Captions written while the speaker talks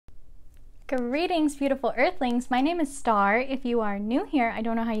Greetings, beautiful earthlings. My name is Star. If you are new here, I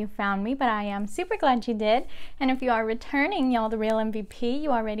don't know how you found me, but I am super glad you did. And if you are returning, y'all the real MVP,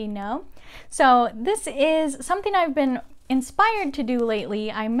 you already know. So this is something I've been inspired to do lately.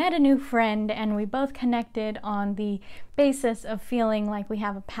 I met a new friend and we both connected on the basis of feeling like we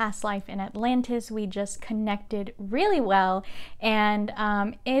have a past life in Atlantis. We just connected really well, and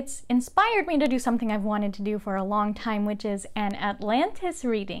it's inspired me to do something I've wanted to do for a long time, which is an Atlantis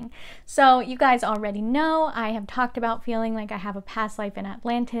reading. So you guys already know I have talked about feeling like I have a past life in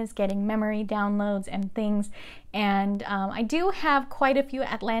Atlantis, getting memory downloads and things, and I do have quite a few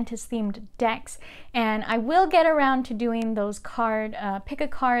Atlantis themed decks, and I will get around to doing those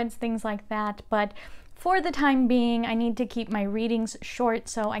pick-a-cards, things like that, but for the time being, I need to keep my readings short,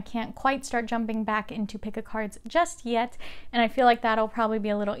 so I can't quite start jumping back into pick-a-cards just yet, and I feel like that'll probably be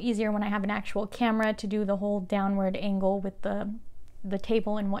a little easier when I have an actual camera to do the whole downward angle with the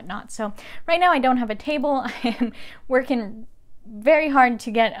table and whatnot. So right now I don't have a table. I am working very hard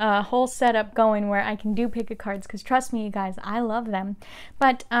to get a whole setup going where I can do pick-a-cards, because trust me, you guys, I love them.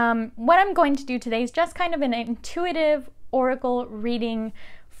 But what I'm going to do today is just kind of an intuitive oracle reading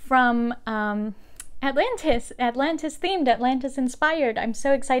from Atlantis themed, Atlantis inspired. I'm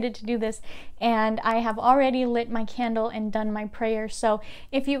so excited to do this, and I have already lit my candle and done my prayer. So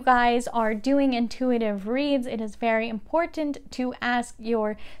if you guys are doing intuitive reads, it is very important to ask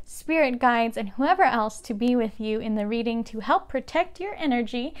your spirit guides and whoever else to be with you in the reading to help protect your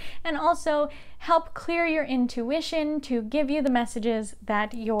energy and also help clear your intuition to give you the messages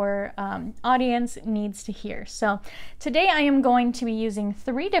that your audience needs to hear. So today I am going to be using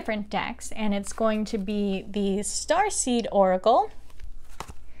 3 different decks, and it's going to be the Starseed Oracle,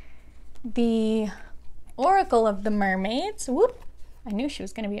 the Oracle of the Mermaids, whoop, I knew she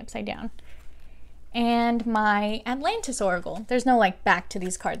was going to be upside down, and my Atlantis Oracle. There's no like back to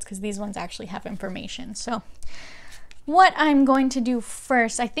these cards because these ones actually have information. So what I'm going to do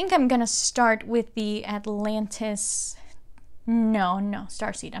first, I think I'm going to start with the Atlantis,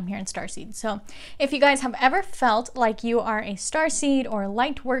 Starseed. I'm here in Starseed. So if you guys have ever felt like you are a Starseed or a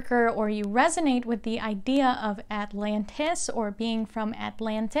light worker, or you resonate with the idea of Atlantis or being from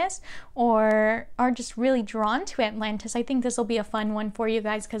Atlantis, or are just really drawn to Atlantis, I think this will be a fun one for you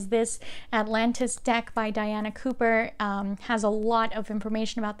guys, because this Atlantis deck by Diana Cooper has a lot of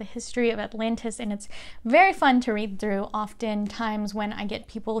information about the history of Atlantis, and it's very fun to read through. Oftentimes when I get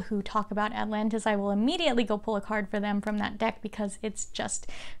people who talk about Atlantis, I will immediately go pull a card for them from that deck, because it's just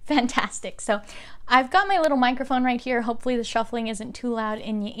fantastic. So I've got my little microphone right here. Hopefully the shuffling isn't too loud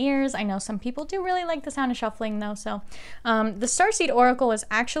in your ears. I know some people do really like the sound of shuffling though. So the Starseed Oracle is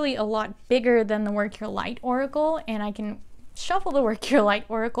actually a lot bigger than the Work Your Light Oracle, and I can shuffle the Work Your Light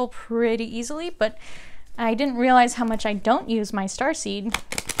Oracle pretty easily, but I didn't realize how much I don't use my Starseed.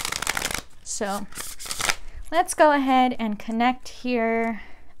 So let's go ahead and connect here.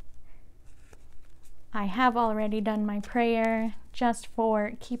 I have already done my prayer just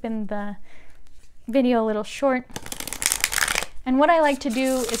for keeping the video a little short. And what I like to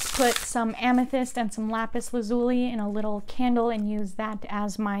do is put some amethyst and some lapis lazuli in a little candle and use that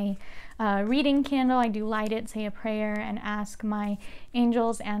as my reading candle. I do light it, say a prayer, and ask my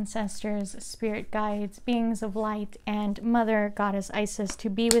angels, ancestors, spirit guides, beings of light, and Mother Goddess Isis to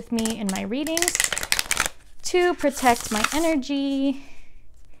be with me in my readings, to protect my energy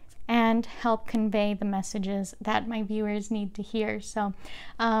and help convey the messages that my viewers need to hear. So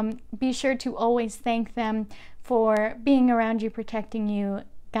be sure to always thank them for being around you, protecting you,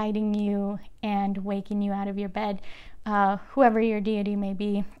 guiding you, and waking you out of your bed, whoever your deity may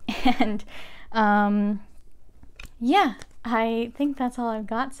be. And yeah, I think that's all I've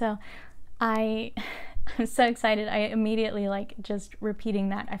got. So I'm so excited. I immediately like just repeating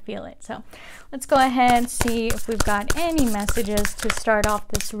that. I feel it. So let's go ahead and see if we've got any messages to start off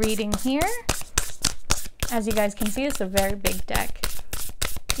this reading here. As you guys can see, it's a very big deck.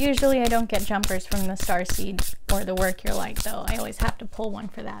 Usually I don't get jumpers from the Starseed or the Work Your Light though. I always have to pull one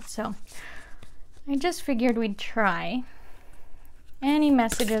for that. So I just figured we'd try. Any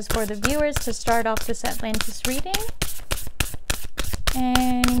messages for the viewers to start off this Atlantis reading?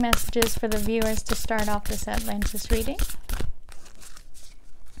 Any messages for the viewers to start off this Atlantis reading?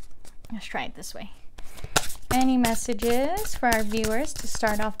 Let's try it this way. Any messages for our viewers to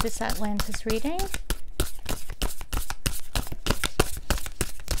start off this Atlantis reading?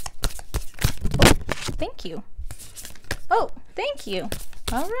 Oh, thank you. Oh, thank you.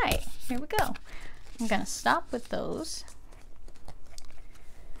 All right, here we go. I'm gonna stop with those.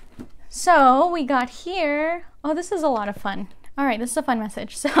 So we got here, oh, this is a lot of fun. All right, this is a fun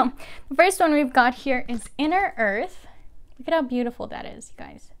message. So the first one we've got here is Inner Earth. Look at how beautiful that is, you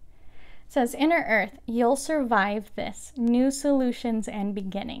guys. says, Inner Earth, you'll survive this. New solutions and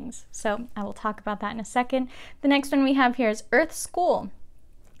beginnings. So I will talk about that in a second. The next one we have here is Earth School.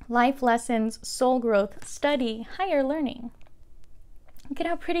 Life lessons, soul growth, study, higher learning. Look at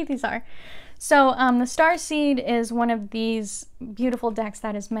how pretty these are. So the Starseed is one of these beautiful decks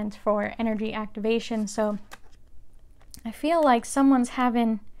that is meant for energy activation. So I feel like someone's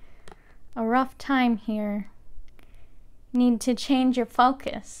having a rough time here. Need to change your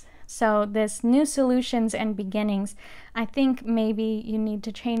focus. So this new solutions and beginnings, I think maybe you need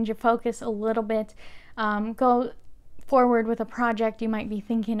to change your focus a little bit. Go forward with a project you might be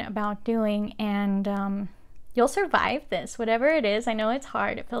thinking about doing, and you'll survive this, whatever it is. I know it's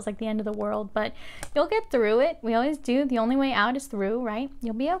hard. It feels like the end of the world, but you'll get through it. We always do. The only way out is through, right?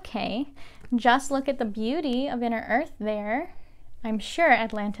 You'll be okay. Just look at the beauty of Inner Earth there. I'm sure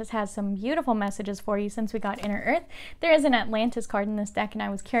Atlantis has some beautiful messages for you since we got Inner Earth. There is an Atlantis card in this deck, and I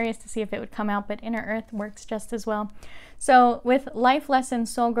was curious to see if it would come out, but Inner Earth works just as well. So with life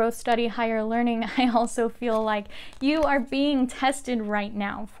lessons, soul growth, study, higher learning, I also feel like you are being tested right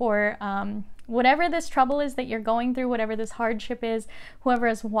now for whatever this trouble is that you're going through, whatever this hardship is, whoever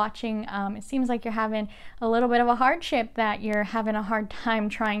is watching, it seems like you're having a little bit of a hardship that you're having a hard time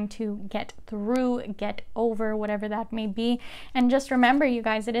trying to get through, get over, whatever that may be. And just remember, you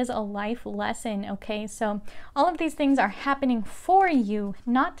guys, it is a life lesson, okay? So all of these things are happening for you,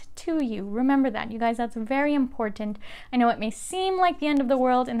 not to you. Remember that, you guys, that's very important. I know it may seem like the end of the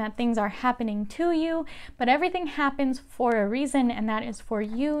world and that things are happening to you, but everything happens for a reason, and that is for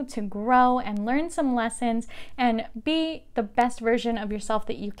you to grow and learn some lessons and be the best version of yourself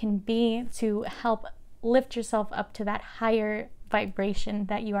that you can be, to help lift yourself up to that higher vibration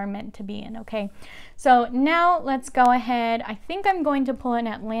that you are meant to be in, okay? So now let's go ahead. I think I'm going to pull an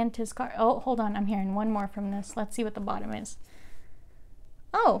Atlantis card. Oh, hold on. I'm hearing one more from this. Let's see what the bottom is.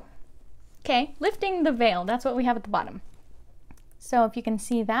 Oh, okay. Lifting the veil. That's what we have at the bottom. So if you can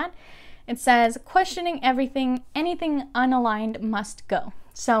see that, it says, questioning everything, anything unaligned must go.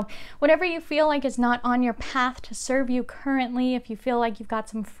 So whatever you feel like is not on your path to serve you currently, if you feel like you've got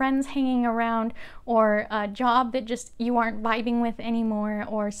some friends hanging around, or a job that just you aren't vibing with anymore,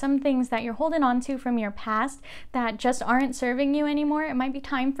 or some things that you're holding on to from your past that just aren't serving you anymore, it might be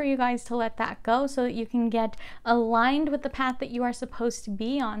time for you guys to let that go so that you can get aligned with the path that you are supposed to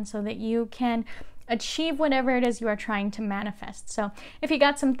be on, so that you can achieve whatever it is you are trying to manifest. So if you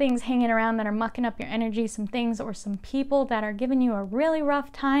got some things hanging around that are mucking up your energy, some things or some people that are giving you a really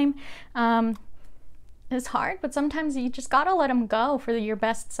rough time, it's hard, but sometimes you just gotta let them go for your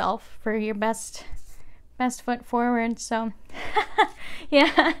best self, for your best foot forward. So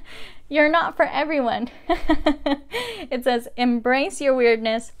yeah, you're not for everyone. It says, embrace your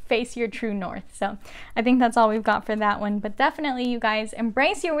weirdness, face your true north. So I think that's all we've got for that one. But definitely, you guys,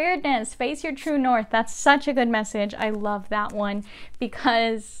 embrace your weirdness, face your true north. That's such a good message. I love that one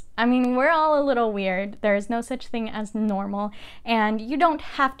because, I mean, we're all a little weird. There is no such thing as normal. And you don't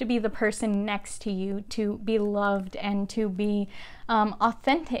have to be the person next to you to be loved and to be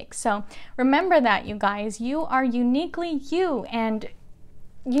authentic. So remember that, you guys. You are uniquely you, and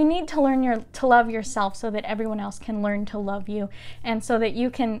you need to learn to love yourself so that everyone else can learn to love you, and so that you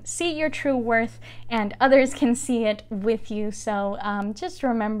can see your true worth and others can see it with you. So just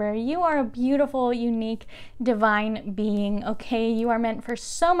remember, you are a beautiful, unique, divine being, okay? You are meant for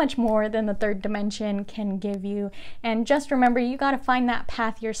so much more than the third dimension can give you. And just remember, you got to find that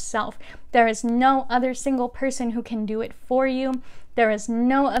path yourself. There is no other single person who can do it for you. There is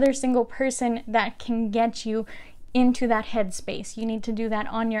no other single person that can get you into that headspace. You need to do that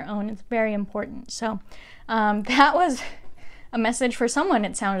on your own. It's very important. So that was a message for someone.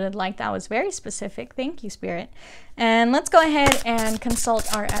 It sounded like that was very specific. Thank you, Spirit. And let's go ahead and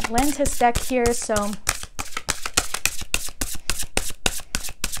consult our Atlantis deck here. So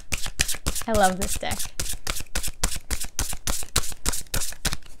I love this deck.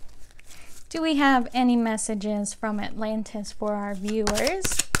 Do we have any messages from Atlantis for our viewers?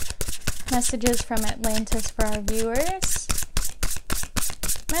 Messages from Atlantis for our viewers.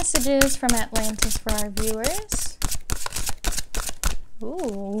 Messages from Atlantis for our viewers.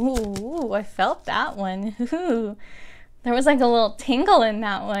 Ooh, I felt that one. Ooh, there was like a little tingle in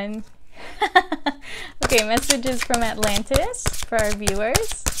that one. Okay, messages from Atlantis for our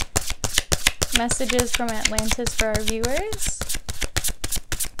viewers. Messages from Atlantis for our viewers.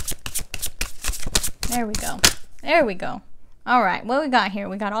 There we go. There we go. All right, what we got here?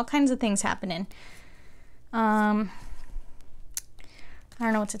 We got all kinds of things happening. I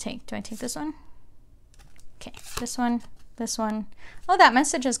don't know what to take. Do I take this one? Okay, this one, this one. Oh, that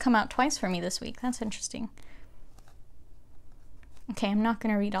message has come out twice for me this week. That's interesting. Okay, I'm not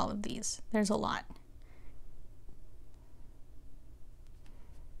going to read all of these. There's a lot.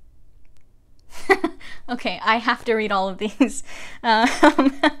 Okay, I have to read all of these.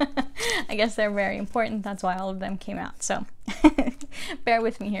 I guess they're very important. That's why all of them came out. So bear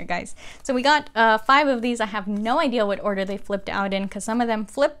with me here, guys. So we got 5 of these. I have no idea what order they flipped out in because some of them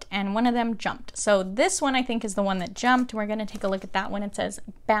flipped and one of them jumped. So this one I think is the one that jumped. We're going to take a look at that one. It says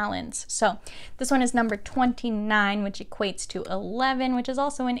balance. So this one is number 29, which equates to 11, which is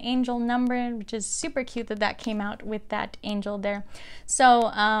also an angel number, which is super cute that that came out with that angel there.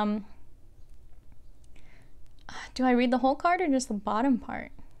 So do I read the whole card or just the bottom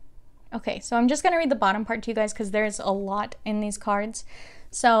part? Okay, so I'm just going to read the bottom part to you guys because there's a lot in these cards.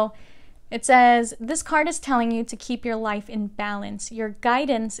 So it says, this card is telling you to keep your life in balance. Your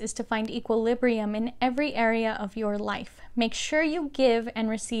guidance is to find equilibrium in every area of your life. Make sure you give and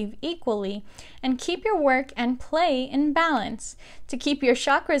receive equally and keep your work and play in balance. To keep your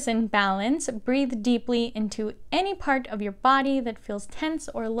chakras in balance, breathe deeply into any part of your body that feels tense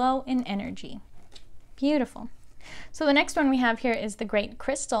or low in energy. Beautiful. So the next one we have here is the Great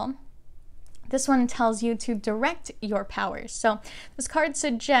Crystal. This one tells you to direct your powers. So this card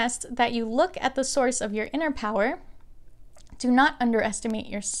suggests that you look at the source of your inner power. Do not underestimate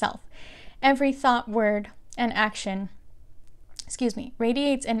yourself. Every thought, word, and action,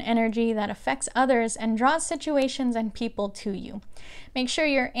 radiates an energy that affects others and draws situations and people to you. Make sure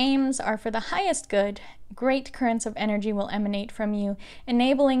your aims are for the highest good. Great currents of energy will emanate from you,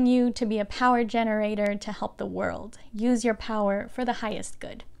 enabling you to be a power generator to help the world. Use your power for the highest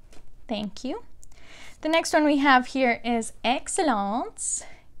good. Thank you. The next one we have here is Excellence,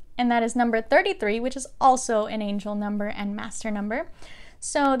 and that is number 33, which is also an angel number and master number.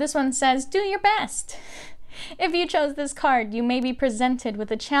 So this one says, do your best. If you chose this card, you may be presented with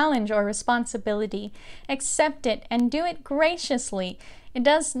a challenge or responsibility. Accept it and do it graciously. Do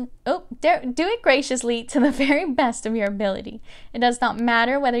it graciously to the very best of your ability. It does not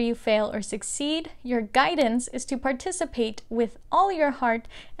matter whether you fail or succeed. Your guidance is to participate with all your heart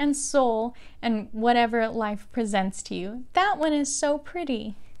and soul and whatever life presents to you. That one is so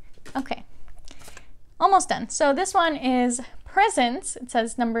pretty. Okay, almost done. So this one is Presence. It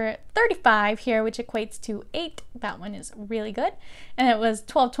says number 35 here, which equates to 8. That one is really good. And it was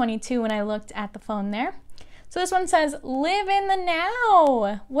 12:22 when I looked at the phone there. So this one says, live in the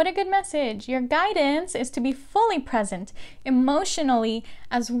now. What a good message. Your guidance is to be fully present, emotionally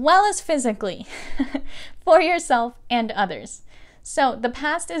as well as physically, for yourself and others. So the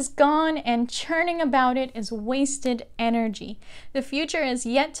past is gone and churning about it is wasted energy. The future is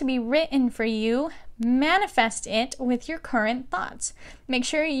yet to be written for you. Manifest it with your current thoughts. Make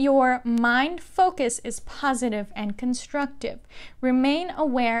sure your mind focus is positive and constructive. Remain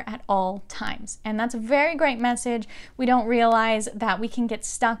aware at all times. And that's a very great message. We don't realize that we can get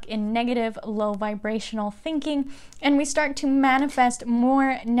stuck in negative, low vibrational thinking, and we start to manifest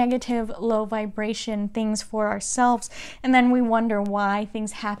more negative, low vibration things for ourselves. And then we wonder why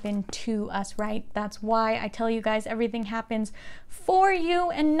things happen to us, right? That's why I tell you guys everything happens for you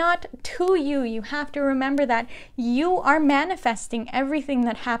and not to you. You have to remember that you are manifesting everything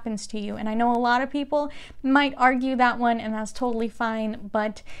that happens to you. And I know a lot of people might argue that one, and that's totally fine,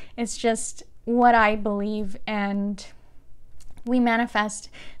 but it's just what I believe, and we manifest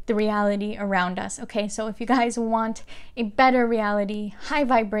the reality around us. Okay, so if you guys want a better reality, high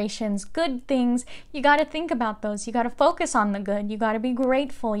vibrations, good things, you got to think about those. You got to focus on the good. You got to be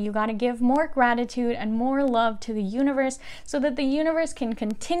grateful. You got to give more gratitude and more love to the universe so that the universe can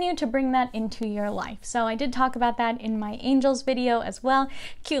continue to bring that into your life. So I did talk about that in my angels video as well.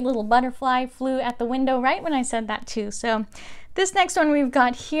 Cute little butterfly flew at the window right when I said that too. So this next one we've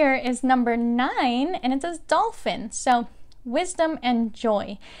got here is number 9, and it says dolphin. So wisdom and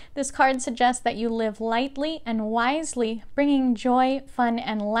joy. This card suggests that you live lightly and wisely, bringing joy, fun,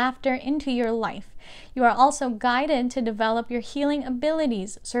 and laughter into your life. You are also guided to develop your healing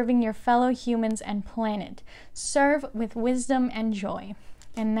abilities, serving your fellow humans and planet. Serve with wisdom and joy.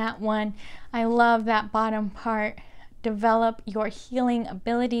 And that one, I love that bottom part. Develop your healing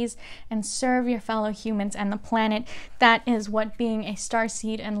abilities and serve your fellow humans and the planet. That is what being a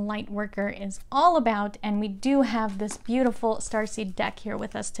starseed and light worker is all about, and we do have this beautiful starseed deck here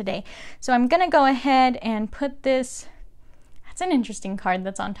with us today. So I'm gonna go ahead and put this, that's an interesting card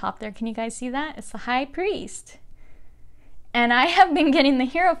that's on top there. Can you guys see that? It's the High Priest. And I have been getting the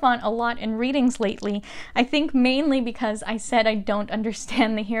Hierophant a lot in readings lately. I think mainly because I said I don't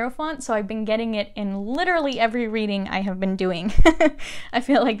understand the Hierophant, so I've been getting it in literally every reading I have been doing. I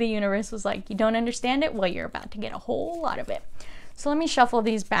feel like the universe was like, you don't understand it? Well, you're about to get a whole lot of it. So let me shuffle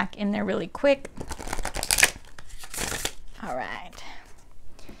these back in there really quick. All right.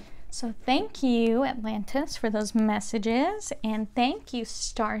 So thank you, Atlantis, for those messages, and thank you,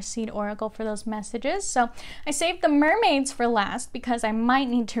 Starseed Oracle, for those messages. So I saved the mermaids for last because I might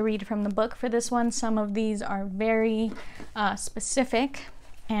need to read from the book for this one. Some of these are very specific,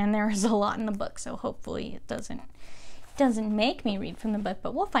 and there is a lot in the book, so hopefully it doesn't make me read from the book,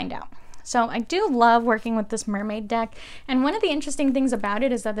 but we'll find out. So I do love working with this mermaid deck, and one of the interesting things about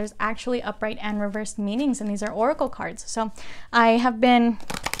it is that there's actually upright and reversed meanings, and these are oracle cards. So I have been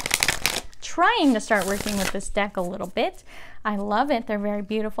trying to start working with this deck a little bit. I love it. They're very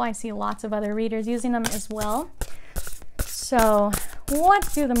beautiful. I see lots of other readers using them as well. So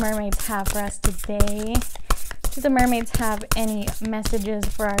what do the mermaids have for us today? Do the mermaids have any messages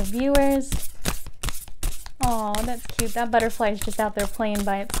for our viewers? Oh, that's cute. That butterfly is just out there playing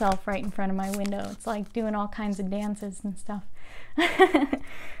by itself right in front of my window. It's like doing all kinds of dances and stuff.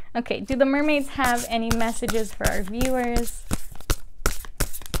 Okay, do the mermaids have any messages for our viewers?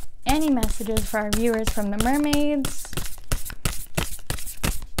 Any messages for our viewers from the mermaids?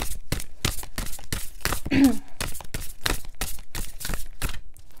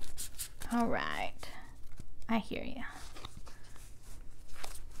 All right, I hear you.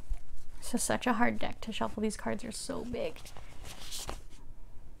 This is such a hard deck to shuffle. These cards are so big.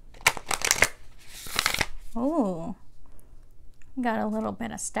 Oh, got a little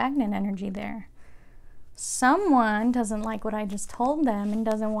bit of stagnant energy there. Someone doesn't like what I just told them and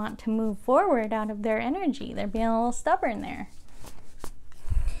doesn't want to move forward out of their energy. They're being a little stubborn there.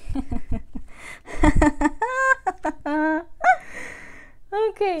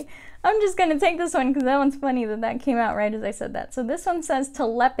 Okay, I'm just going to take this one because that one's funny that came out right as I said that. So this one says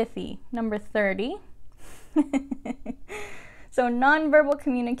telepathy, number 30. So nonverbal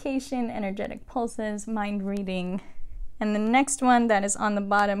communication, energetic pulses, mind reading. And the next one that is on the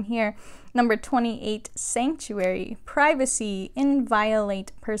bottom here, number 28, sanctuary, privacy,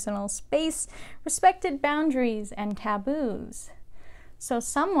 inviolate personal space, respected boundaries, and taboos. So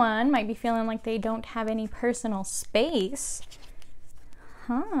someone might be feeling like they don't have any personal space.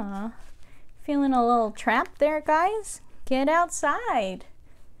 Feeling a little trapped there, guys? Get outside.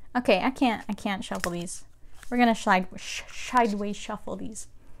 Okay, I can't shuffle these. We're gonna sideways shuffle these.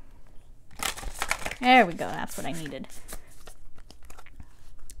 There we go, that's what I needed.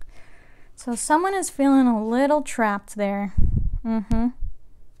 So someone is feeling a little trapped there.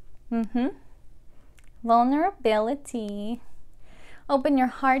 Vulnerability. Open your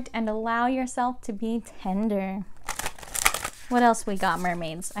heart and allow yourself to be tender. What else we got,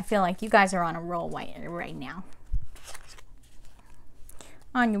 mermaids? I feel like you guys are on a roll right now.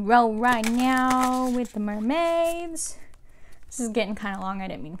 On your roll right now with the mermaids. This is getting kind of long. I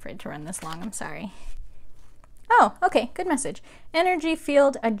didn't mean for it to run this long. I'm sorry. Oh, okay, good message. Energy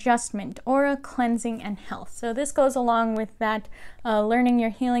field adjustment, aura cleansing, and health. So this goes along with that learning your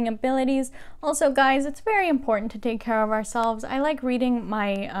healing abilities. Also, guys, it's very important to take care of ourselves. I like reading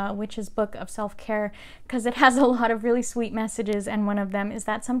my witch's book of self-care because it has a lot of really sweet messages, and one of them is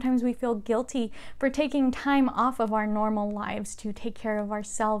that sometimes we feel guilty for taking time off of our normal lives to take care of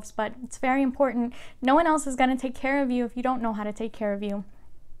ourselves, but it's very important. No one else is going to take care of you if you don't know how to take care of you.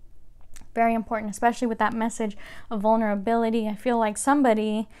 Very important, especially with that message of vulnerability. I feel like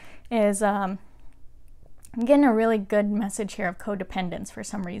somebody is I'm getting a really good message here of codependence for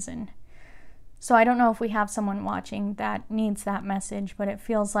some reason. So I don't know if we have someone watching that needs that message, but it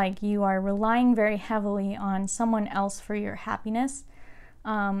feels like you are relying very heavily on someone else for your happiness.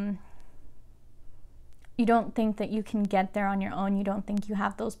 You don't think that you can get there on your own. You don't think you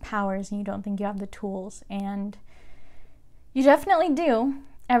have those powers, and you don't think you have the tools, and you definitely do.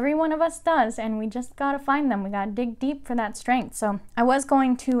 Every one of us does, and we just gotta find them. We gotta dig deep for that strength. So I was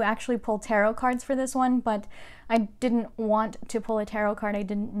going to actually pull tarot cards for this one, but I didn't want to pull a tarot card I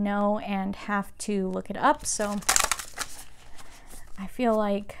didn't know and have to look it up. So I feel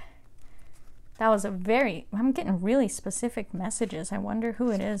like that was I'm getting really specific messages. I wonder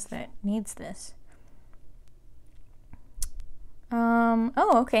who it is that needs this.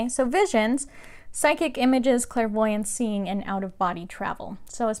 Oh, okay, so visions. Psychic images, clairvoyance, seeing, and out-of-body travel.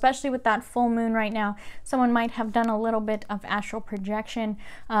 So especially with that full moon right now, someone might have done a little bit of astral projection.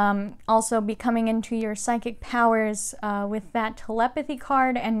 Also be coming into your psychic powers with that telepathy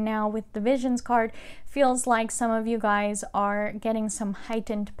card, and now with the visions card. Feels like some of you guys are getting some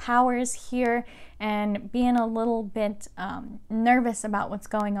heightened powers here and being a little bit nervous about what's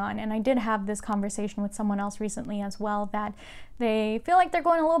going on. And I did have this conversation with someone else recently as well, that they feel like they're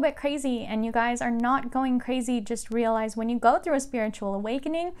going a little bit crazy, and you guys are not going crazy. Just realize when you go through a spiritual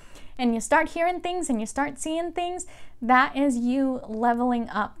awakening and you start hearing things and you start seeing things, that is you leveling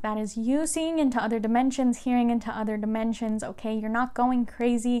up. That is you seeing into other dimensions, hearing into other dimensions, okay? You're not going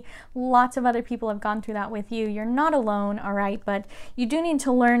crazy. Lots of other people have gone through that with you. You're not alone, all right? But you do need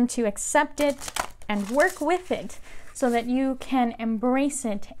to learn to accept it and work with it so that you can embrace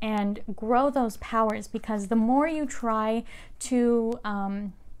it and grow those powers, because the more you try to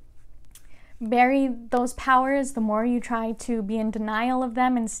bury those powers, the more you try to be in denial of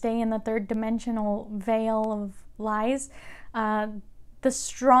them and stay in the third dimensional veil of lies, the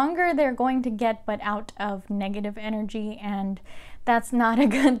stronger they're going to get, but out of negative energy. And that's not a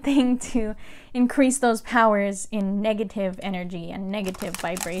good thing, to increase those powers in negative energy and negative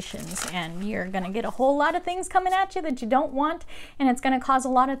vibrations, and you're going to get a whole lot of things coming at you that you don't want, and it's going to cause a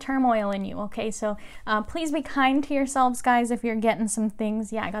lot of turmoil in you, okay? So please be kind to yourselves, guys. If you're getting some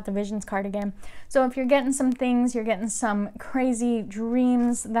things, yeah, I got the visions card again. So if you're getting some things, you're getting some crazy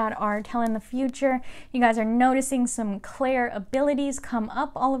dreams that are telling the future, you guys are noticing some clair abilities come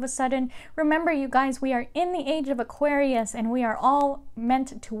up all of a sudden. Remember, you guys, we are in the age of Aquarius, and we are all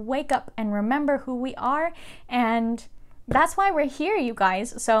meant to wake up and remember who we are, and that's why we're here, you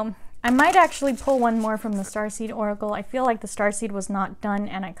guys. So I might actually pull one more from the Starseed Oracle. I feel like the Starseed was not done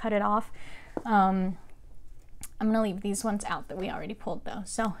and I cut it off. I'm gonna leave these ones out that we already pulled though.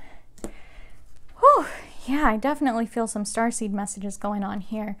 So whew, yeah, I definitely feel some Starseed messages going on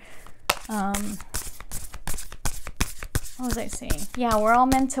here. What was I saying? Yeah, we're all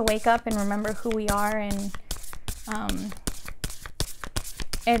meant to wake up and remember who we are, and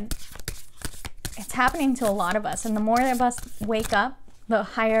it's happening to a lot of us, and the more of us wake up, the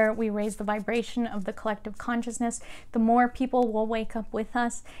higher we raise the vibration of the collective consciousness, the more people will wake up with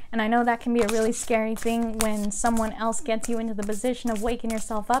us. And I know that can be a really scary thing when someone else gets you into the position of waking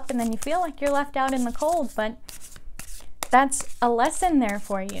yourself up, and then you feel like you're left out in the cold, but that's a lesson there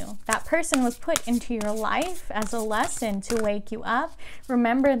for you. That person was put into your life as a lesson to wake you up.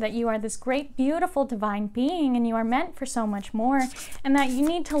 Remember that you are this great, beautiful, divine being, and you are meant for so much more, and that you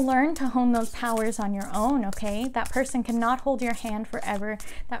need to learn to hone those powers on your own, okay? That person cannot hold your hand forever.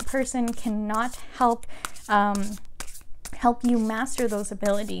 That person cannot help you master those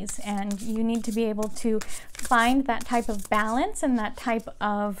abilities, and you need to be able to find that type of balance and that type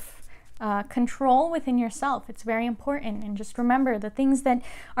of control within yourself. It's very important. And just remember, the things that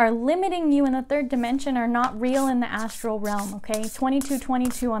are limiting you in the third dimension are not real in the astral realm, okay?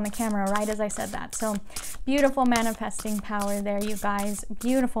 2222 on the camera, right as I said that. So beautiful manifesting power there, you guys.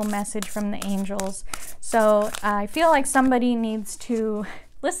 Beautiful message from the angels. So I feel like somebody needs to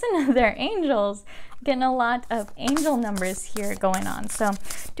listen to their angels. Getting a lot of angel numbers here going on. So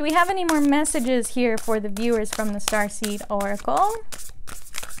do we have any more messages here for the viewers from the Starseed Oracle?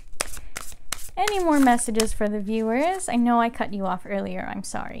 Any more messages for the viewers? I know I cut you off earlier. I'm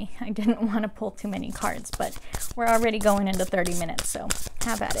sorry. I didn't want to pull too many cards, but we're already going into 30 minutes, so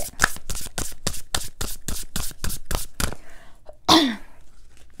have at it.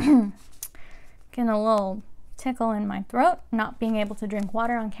 Getting a little tickle in my throat. Not being able to drink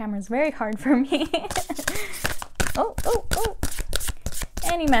water on camera is very hard for me. Oh.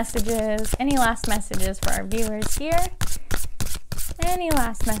 Any messages? Any last messages for our viewers here? Any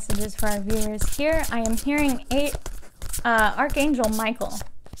last messages for our viewers here? I am hearing Archangel Michael.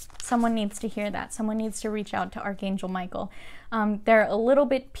 Someone needs to hear that. Someone needs to reach out to Archangel Michael. They're a little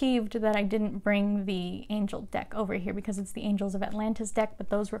bit peeved that I didn't bring the angel deck over here because it's the Angels of Atlantis deck, but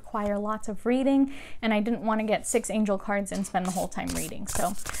those require lots of reading, and I didn't want to get 6 angel cards and spend the whole time reading.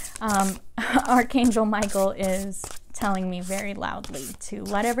 So Archangel Michael is telling me very loudly to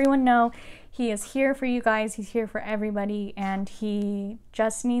let everyone know he is here for you guys. He's here for everybody, and he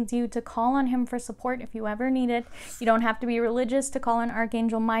just needs you to call on him for support if you ever need it. You don't have to be religious to call on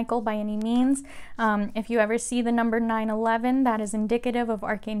Archangel Michael by any means. If you ever see the number 911, that is indicative of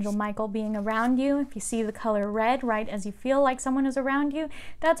Archangel Michael being around you. If you see the color red right as you feel like someone is around you,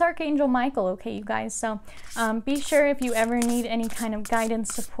 that's Archangel Michael, okay, you guys? So be sure if you ever need any kind of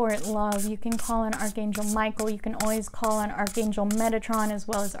guidance, support, love, you can call on Archangel Michael. You can always call on Archangel Metatron as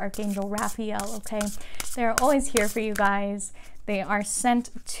well as Archangel Raphael, okay? They're always here for you guys. They are sent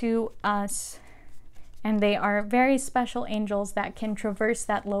to us, and they are very special angels that can traverse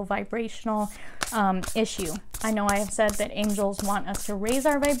that low vibrational issue. I know I have said that angels want us to raise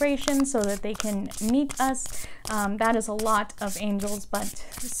our vibration so that they can meet us. That is a lot of angels, but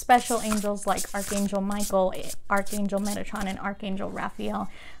special angels like Archangel Michael, Archangel Metatron, and Archangel Raphael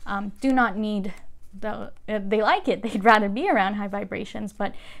do not need they like it. They'd rather be around high vibrations,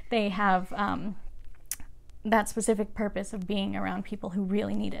 but they have that specific purpose of being around people who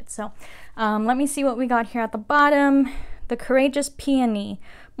really need it. So let me see what we got here at the bottom. the courageous peony,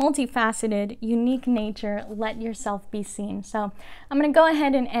 multifaceted, unique nature, let yourself be seen. So I'm going to go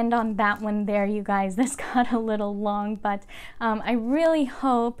ahead and end on that one there, you guys. This got a little long, but I really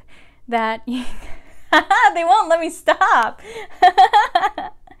hope that you they won't let me stop.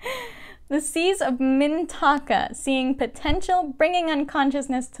 The seas of Mintaka, seeing potential, bringing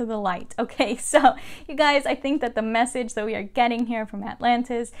unconsciousness to the light. Okay, so you guys, I think that the message that we are getting here from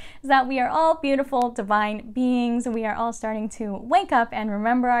Atlantis is that we are all beautiful, divine beings. We are all starting to wake up and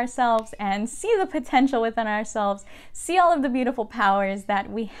remember ourselves and see the potential within ourselves, see all of the beautiful powers that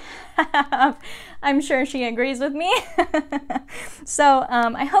we have. I'm sure she agrees with me. So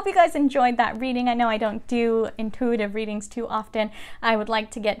I hope you guys enjoyed that reading. I know I don't do intuitive readings too often. I would like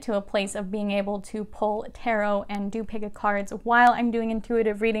to get to a place of being able to pull tarot and do pick a cards while I'm doing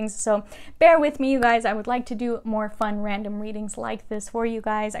intuitive readings, so bear with me, you guys. I would like to do more fun random readings like this for you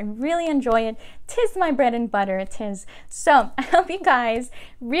guys. I really enjoy it. 'Tis my bread and butter, it is. So I hope you guys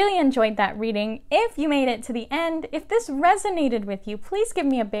really enjoyed that reading. If you made it to the end, if this resonated with you, please give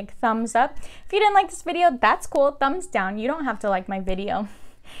me a big thumbs up. If you didn't like this video, that's cool, thumbs down. You don't have to like my video.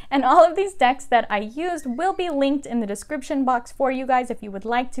 And all of these decks that I used will be linked in the description box for you guys if you would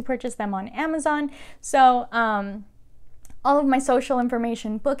like to purchase them on Amazon. So all of my social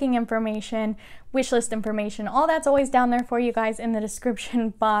information, booking information, wish list information, all that's always down there for you guys in the description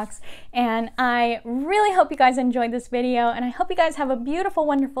box. And I really hope you guys enjoyed this video, and I hope you guys have a beautiful,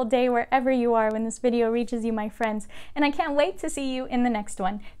 wonderful day wherever you are when this video reaches you, my friends. And I can't wait to see you in the next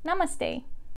one. Namaste.